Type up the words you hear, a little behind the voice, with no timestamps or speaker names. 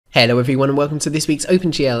Hello everyone and welcome to this week's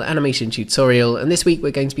OpenGL animation tutorial, and this week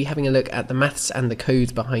we're going to be having a look at the maths and the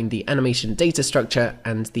code behind the animation data structure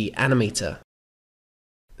and the animator.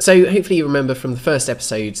 So hopefully you remember from the first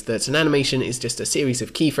episode that an animation is just a series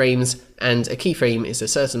of keyframes, and a keyframe is a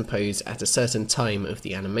certain pose at a certain time of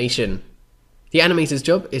the animation. The animator's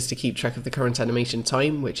job is to keep track of the current animation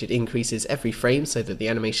time, which it increases every frame so that the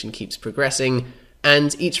animation keeps progressing,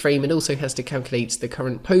 and each frame it also has to calculate the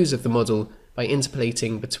current pose of the model by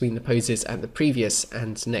interpolating between the poses at the previous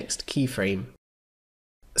and next keyframe.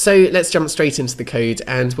 So let's jump straight into the code,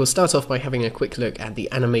 and we'll start off by having a quick look at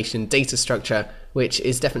the animation data structure, which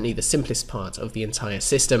is definitely the simplest part of the entire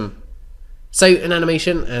system. So an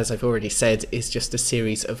animation, as I've already said, is just a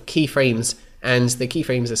series of keyframes, and the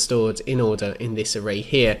keyframes are stored in order in this array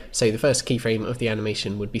here. So the first keyframe of the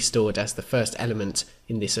animation would be stored as the first element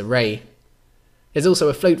in this array. There's also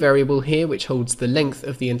a float variable here which holds the length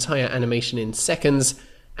of the entire animation in seconds,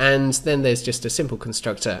 and then there's just a simple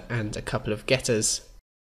constructor and a couple of getters.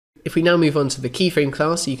 If we now move on to the keyframe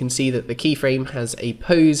class, you can see that the keyframe has a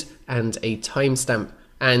pose and a timestamp,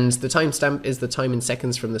 and the timestamp is the time in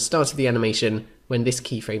seconds from the start of the animation when this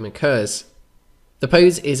keyframe occurs. The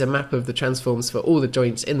pose is a map of the transforms for all the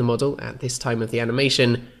joints in the model at this time of the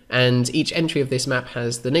animation, and each entry of this map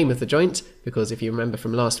has the name of the joint, because if you remember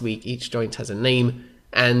from last week, each joint has a name,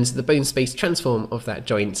 and the bone space transform of that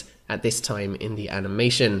joint at this time in the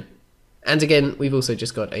animation. And again, we've also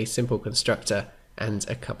just got a simple constructor and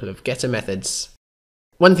a couple of getter methods.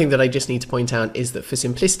 One thing that I just need to point out is that for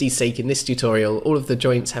simplicity's sake in this tutorial, all of the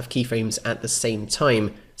joints have keyframes at the same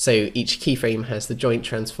time, so each keyframe has the joint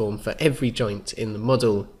transform for every joint in the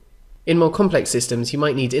model. In more complex systems, you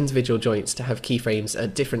might need individual joints to have keyframes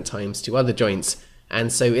at different times to other joints,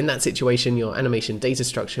 and so in that situation your animation data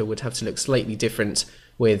structure would have to look slightly different,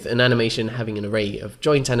 with an animation having an array of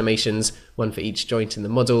joint animations, one for each joint in the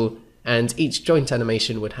model, and each joint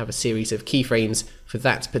animation would have a series of keyframes for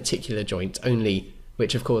that particular joint only,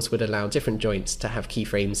 which of course would allow different joints to have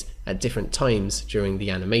keyframes at different times during the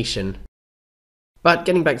animation. But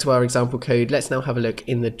getting back to our example code, let's now have a look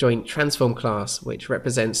in the joint transform class, which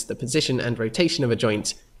represents the position and rotation of a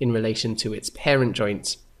joint in relation to its parent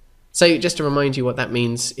joint. So just to remind you what that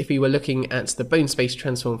means, if we were looking at the bone space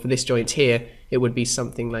transform for this joint here, it would be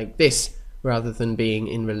something like this, rather than being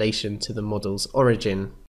in relation to the model's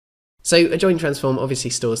origin. So a joint transform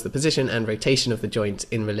obviously stores the position and rotation of the joint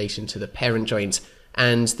in relation to the parent joint,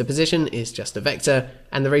 and the position is just a vector,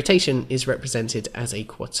 and the rotation is represented as a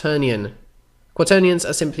quaternion. Quaternions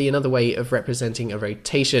are simply another way of representing a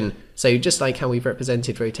rotation, so just like how we've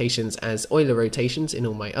represented rotations as Euler rotations in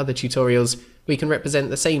all my other tutorials, we can represent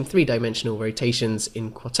the same three-dimensional rotations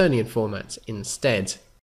in quaternion format instead.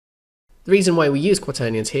 The reason why we use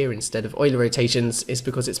quaternions here instead of Euler rotations is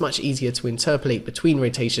because it's much easier to interpolate between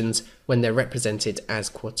rotations when they're represented as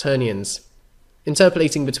quaternions.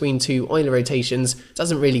 Interpolating between two Euler rotations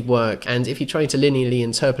doesn't really work, and if you try to linearly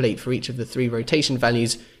interpolate for each of the three rotation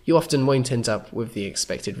values, you often won't end up with the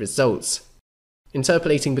expected results.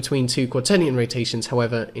 Interpolating between two quaternion rotations,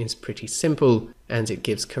 however, is pretty simple, and it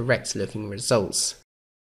gives correct looking results.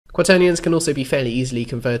 Quaternions can also be fairly easily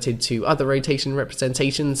converted to other rotation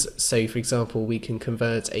representations, so for example we can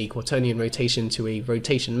convert a quaternion rotation to a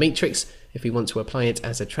rotation matrix if we want to apply it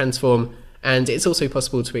as a transform, and it's also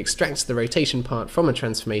possible to extract the rotation part from a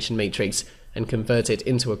transformation matrix and convert it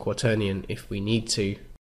into a quaternion if we need to.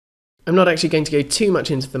 I'm not actually going to go too much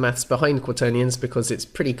into the maths behind quaternions because it's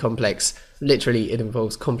pretty complex. Literally, it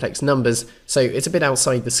involves complex numbers, so it's a bit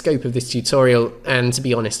outside the scope of this tutorial, and to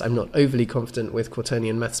be honest, I'm not overly confident with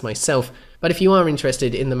quaternion maths myself, but if you are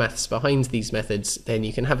interested in the maths behind these methods, then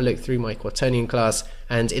you can have a look through my quaternion class,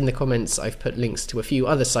 and in the comments I've put links to a few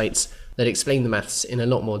other sites that explain the maths in a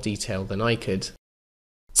lot more detail than I could.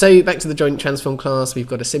 So back to the joint transform class, we've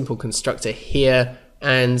got a simple constructor here,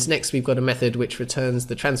 and next we've got a method which returns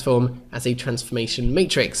the transform as a transformation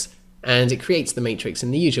matrix, and it creates the matrix in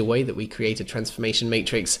the usual way that we create a transformation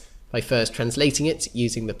matrix, by first translating it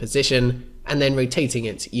using the position, and then rotating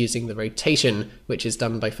it using the rotation, which is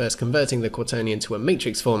done by first converting the quaternion to a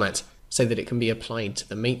matrix format so that it can be applied to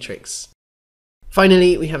the matrix.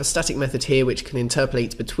 Finally, we have a static method here which can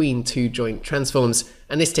interpolate between two joint transforms,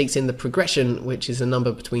 and this takes in the progression, which is a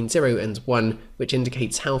number between 0 and 1, which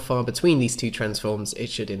indicates how far between these two transforms it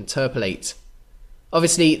should interpolate.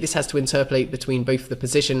 Obviously, this has to interpolate between both the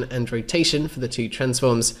position and rotation for the two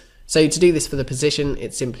transforms, so to do this for the position,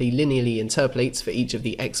 it simply linearly interpolates for each of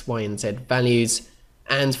the x, y, and z values,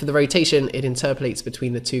 and for the rotation, it interpolates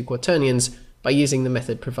between the two quaternions by using the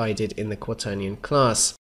method provided in the quaternion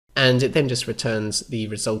class, and it then just returns the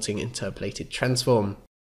resulting interpolated transform.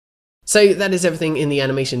 So that is everything in the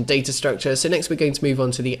animation data structure. So next we're going to move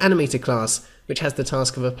on to the Animator class, which has the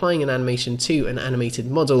task of applying an animation to an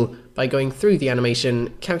animated model by going through the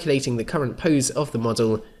animation, calculating the current pose of the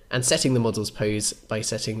model, and setting the model's pose by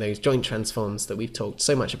setting those joint transforms that we've talked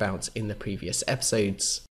so much about in the previous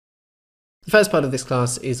episodes. The first part of this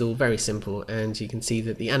class is all very simple, and you can see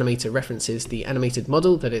that the animator references the animated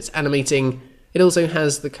model that it's animating. It also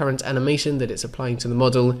has the current animation that it's applying to the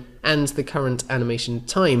model, and the current animation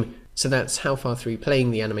time, so that's how far through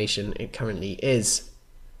playing the animation it currently is.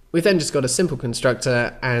 We've then just got a simple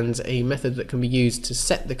constructor and a method that can be used to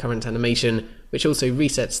set the current animation, which also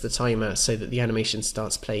resets the timer so that the animation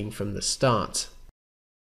starts playing from the start.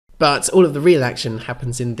 But all of the real action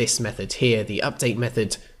happens in this method here, the update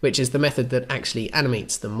method, which is the method that actually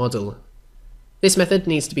animates the model. This method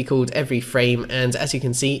needs to be called every frame, and as you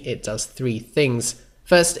can see, it does three things.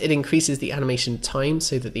 First, it increases the animation time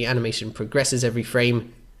so that the animation progresses every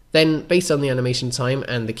frame. Then, based on the animation time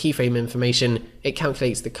and the keyframe information, it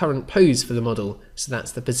calculates the current pose for the model, so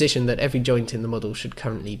that's the position that every joint in the model should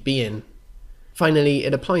currently be in. Finally,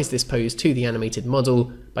 it applies this pose to the animated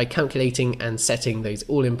model by calculating and setting those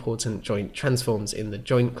all-important joint transforms in the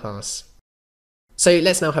joint class. So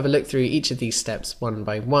let's now have a look through each of these steps one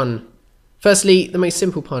by one. Firstly, the most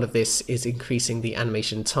simple part of this is increasing the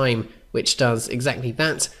animation time, which does exactly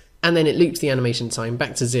that, and then it loops the animation time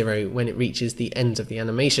back to 0 when it reaches the end of the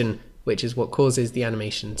animation, which is what causes the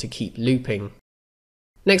animation to keep looping.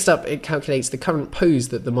 Next up, it calculates the current pose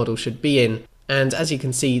that the model should be in, and as you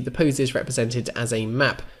can see, the pose is represented as a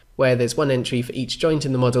map, where there's one entry for each joint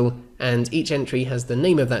in the model, and each entry has the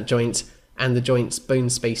name of that joint and the joint's bone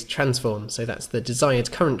space transform, so that's the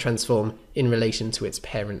desired current transform in relation to its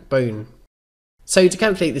parent bone. So to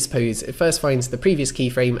calculate this pose, it first finds the previous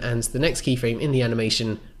keyframe and the next keyframe in the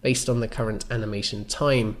animation based on the current animation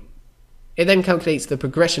time. It then calculates the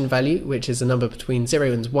progression value, which is a number between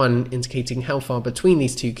 0 and 1, indicating how far between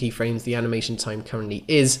these two keyframes the animation time currently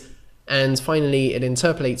is, and finally it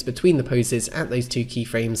interpolates between the poses at those two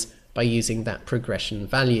keyframes by using that progression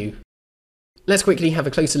value. Let's quickly have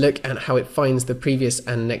a closer look at how it finds the previous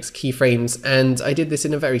and next keyframes, and I did this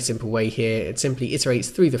in a very simple way here. It simply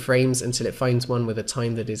iterates through the frames until it finds one with a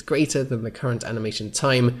time that is greater than the current animation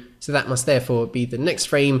time, so that must therefore be the next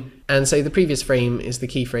frame, and so the previous frame is the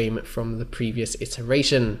keyframe from the previous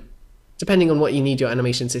iteration. Depending on what you need your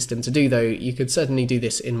animation system to do though, you could certainly do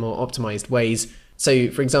this in more optimized ways.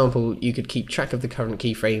 So for example, you could keep track of the current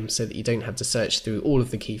keyframe so that you don't have to search through all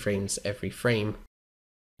of the keyframes every frame.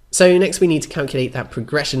 So next we need to calculate that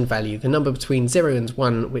progression value, the number between 0 and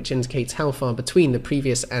 1, which indicates how far between the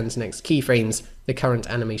previous and next keyframes the current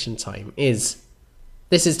animation time is.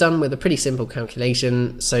 This is done with a pretty simple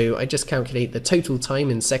calculation, so I just calculate the total time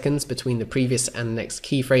in seconds between the previous and next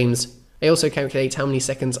keyframes. I also calculate how many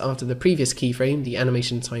seconds after the previous keyframe the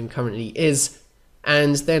animation time currently is,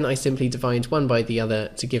 and then I simply divide one by the other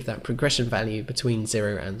to give that progression value between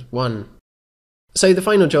 0 and 1. So the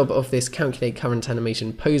final job of this calculate current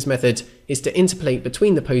animation pose method is to interpolate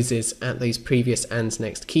between the poses at those previous and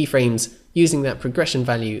next keyframes using that progression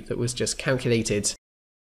value that was just calculated.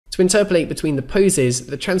 To interpolate between the poses,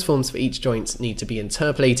 the transforms for each joint need to be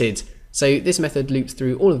interpolated. So this method loops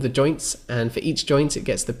through all of the joints, and for each joint it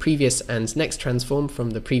gets the previous and next transform from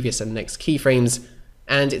the previous and next keyframes,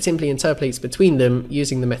 and it simply interpolates between them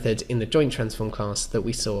using the method in the joint transform class that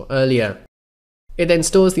we saw earlier. It then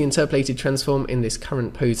stores the interpolated transform in this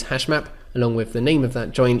current pose hash map along with the name of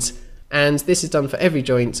that joint, and this is done for every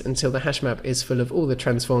joint until the hash map is full of all the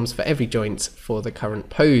transforms for every joint for the current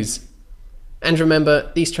pose. And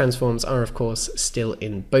remember, these transforms are of course still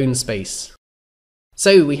in bone space.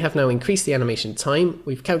 So we have now increased the animation time,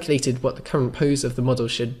 we've calculated what the current pose of the model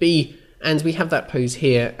should be, and we have that pose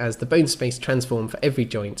here as the bone space transform for every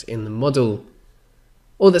joint in the model.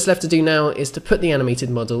 All that's left to do now is to put the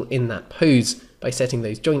animated model in that pose by setting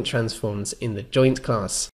those joint transforms in the joint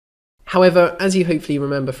class. However, as you hopefully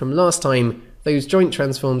remember from last time, those joint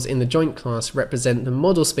transforms in the joint class represent the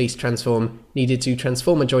model space transform needed to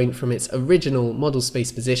transform a joint from its original model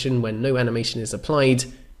space position when no animation is applied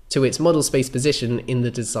to its model space position in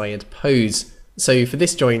the desired pose. So for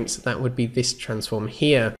this joint, that would be this transform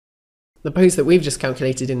here. The pose that we've just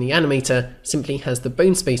calculated in the animator simply has the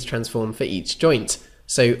bone space transform for each joint.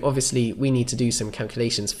 So obviously we need to do some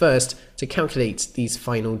calculations first to calculate these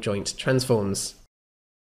final joint transforms.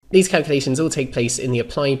 These calculations all take place in the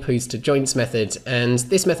apply pose to joints method, and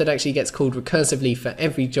this method actually gets called recursively for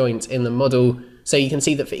every joint in the model. So you can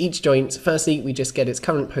see that for each joint, firstly we just get its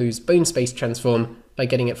current pose bone space transform by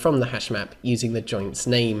getting it from the hash map using the joint's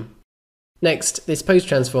name. Next, this pose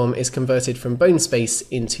transform is converted from bone space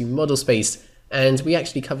into model space, and we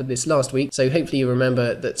actually covered this last week, so hopefully you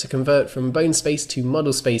remember that to convert from bone space to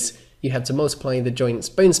model space, you have to multiply the joint's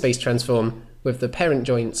bone space transform with the parent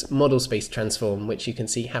joint's model space transform, which you can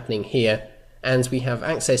see happening here, and we have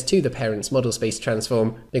access to the parent's model space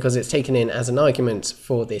transform because it's taken in as an argument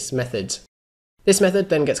for this method. This method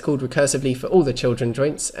then gets called recursively for all the children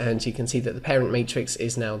joints, and you can see that the parent matrix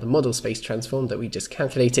is now the model space transform that we just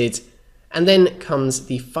calculated, and then comes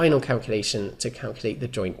the final calculation to calculate the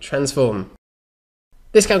joint transform.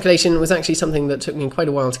 This calculation was actually something that took me quite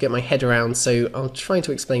a while to get my head around, so I'll try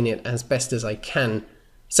to explain it as best as I can.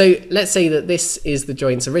 So let's say that this is the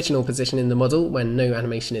joint's original position in the model when no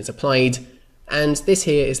animation is applied, and this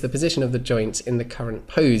here is the position of the joint in the current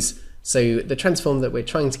pose. So the transform that we're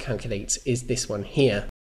trying to calculate is this one here.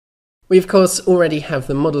 We of course already have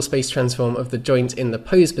the model space transform of the joint in the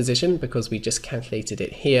pose position because we just calculated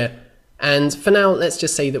it here. And for now, let's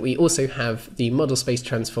just say that we also have the model space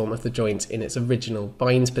transform of the joint in its original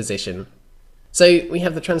bind position. So we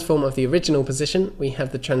have the transform of the original position, we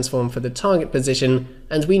have the transform for the target position,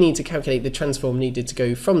 and we need to calculate the transform needed to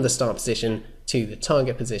go from the start position to the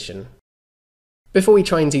target position. Before we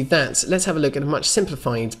try and do that, let's have a look at a much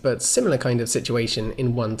simplified but similar kind of situation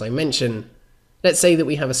in one dimension. Let's say that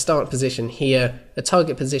we have a start position here, a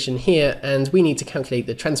target position here, and we need to calculate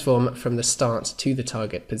the transform from the start to the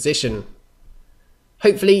target position.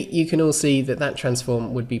 Hopefully you can all see that that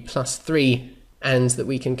transform would be +3, and that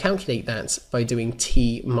we can calculate that by doing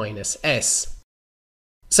t minus s.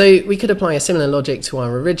 So we could apply a similar logic to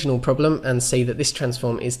our original problem and say that this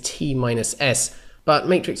transform is t minus s, but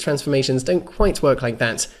matrix transformations don't quite work like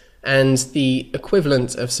that, and the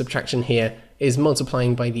equivalent of subtraction here is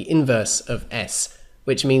multiplying by the inverse of s,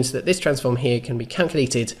 which means that this transform here can be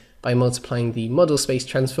calculated by multiplying the model space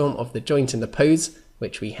transform of the joint in the pose,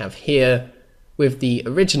 which we have here, with the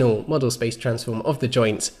original model space transform of the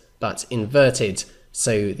joint, but inverted,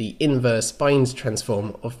 so the inverse bind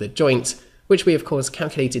transform of the joint, which we of course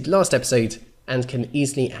calculated last episode and can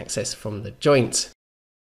easily access from the joint.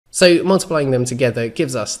 So multiplying them together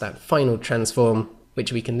gives us that final transform,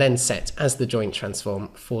 which we can then set as the joint transform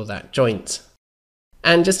for that joint.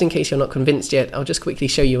 And just in case you're not convinced yet, I'll just quickly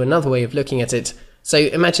show you another way of looking at it. So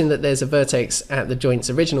imagine that there's a vertex at the joint's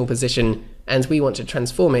original position, and we want to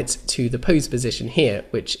transform it to the pose position here,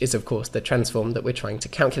 which is of course the transform that we're trying to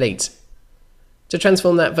calculate. To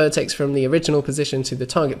transform that vertex from the original position to the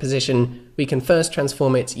target position, we can first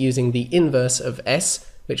transform it using the inverse of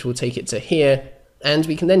s, which will take it to here, and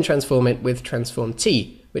we can then transform it with transform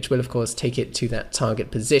t, which will of course take it to that target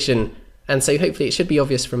position. And so hopefully it should be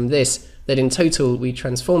obvious from this that in total we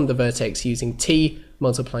transformed the vertex using t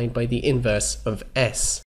multiplied by the inverse of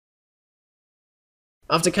s.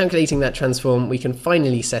 After calculating that transform, we can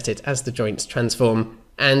finally set it as the joint's transform,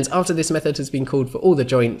 and after this method has been called for all the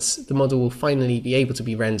joints, the model will finally be able to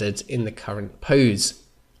be rendered in the current pose.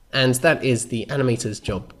 And that is the animator's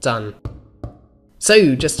job done.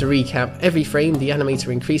 So just to recap, every frame the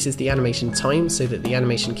animator increases the animation time so that the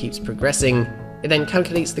animation keeps progressing. It then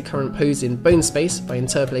calculates the current pose in bone space by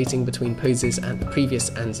interpolating between poses at the previous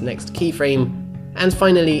and next keyframe. And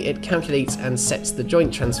finally, it calculates and sets the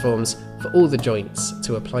joint transforms for all the joints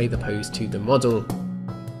to apply the pose to the model.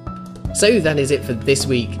 So that is it for this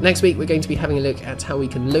week. Next week we're going to be having a look at how we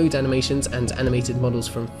can load animations and animated models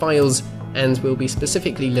from files, and we'll be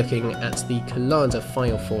specifically looking at the Collada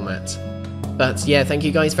file format. But yeah, thank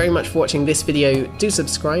you guys very much for watching this video. Do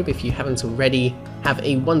subscribe if you haven't already. Have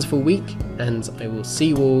a wonderful week, and I will see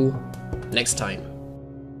you all next time.